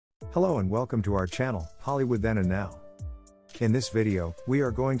Hello and welcome to our channel, Hollywood Then and Now. In this video, we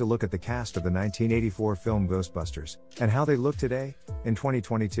are going to look at the cast of the 1984 film Ghostbusters, and how they look today, in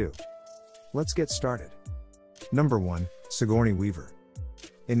 2022. Let's get started. Number 1, Sigourney Weaver.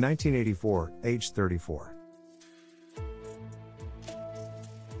 In 1984, age 34.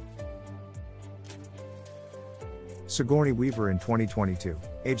 Sigourney Weaver in 2022,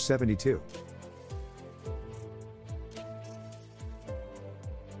 age 72.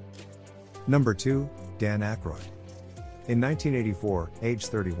 Number 2, Dan Aykroyd. In 1984, age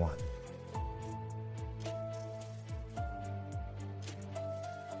 31.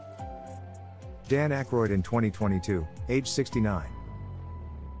 Dan Aykroyd in 2022, age 69.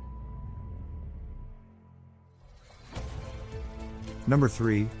 Number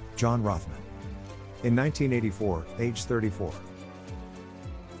 3, John Rothman. In 1984, age 34.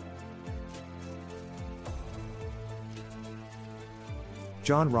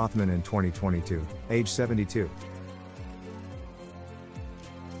 John Rothman in 2022, age 72.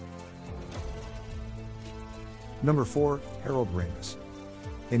 Number 4, Harold Ramis.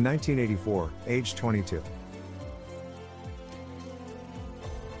 In 1984, age 22.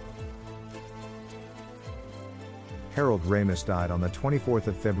 Harold Ramis died on the 24th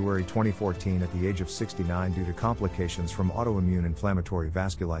of February 2014 at the age of 69 due to complications from autoimmune inflammatory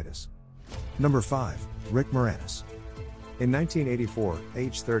vasculitis. Number 5, Rick Moranis. In 1984,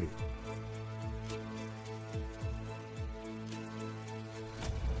 age 30.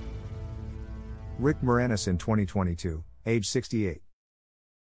 Rick Moranis in 2022, age 68.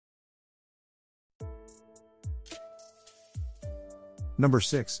 Number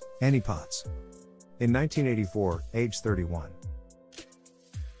 6, Annie Potts. In 1984, age 31.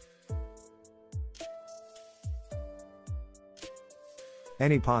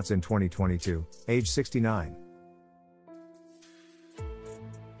 Annie Potts in 2022, age 69.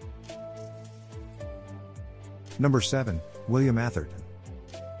 Number 7, William Atherton.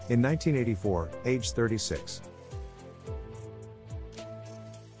 In 1984, age 36.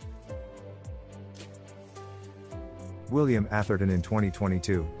 William Atherton in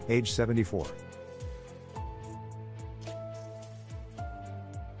 2022, age 74.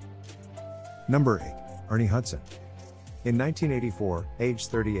 Number 8, Ernie Hudson. In 1984, age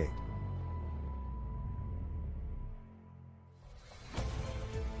 38.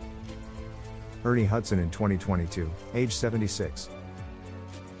 Ernie Hudson in 2022, age 76.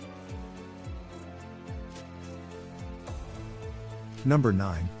 Number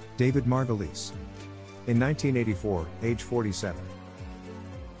 9, David Margulies. In 1984, age 47.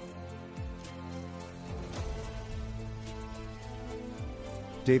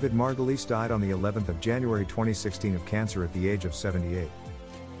 David Margulies died on the 11th of January 2016 of cancer at the age of 78.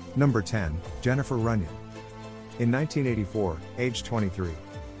 Number 10, Jennifer Runyon. In 1984, age 23.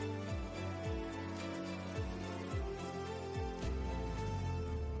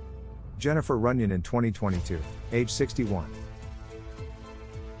 Jennifer Runyon in 2022, age 61.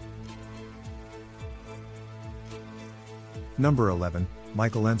 Number 11,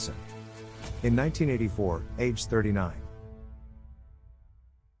 Michael Ensign. In 1984, age 39.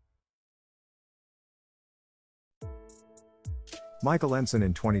 Michael Ensign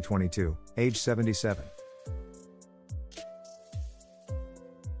in 2022, age 77.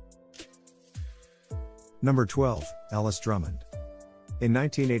 Number 12, Alice Drummond. In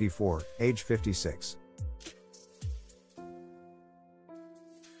 1984, age 56.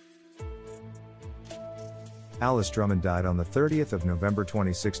 Alice Drummond died on the 30th of November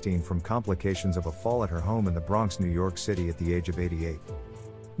 2016 from complications of a fall at her home in the Bronx, New York City at the age of 88.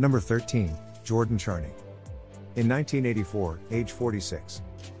 Number 13, Jordan Charney. In 1984, age 46.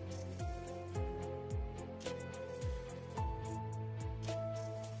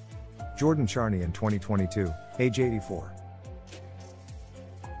 Jordan Charney in 2022, age 84.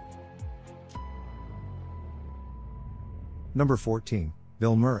 Number 14,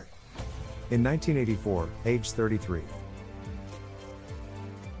 Bill Murray. In 1984, age 33.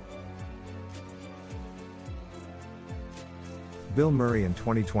 Bill Murray in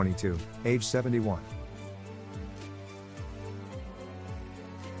 2022, age 71.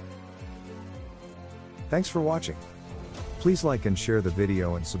 Thanks for watching. Please like and share the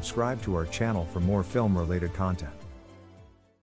video and subscribe to our channel for more film-related content.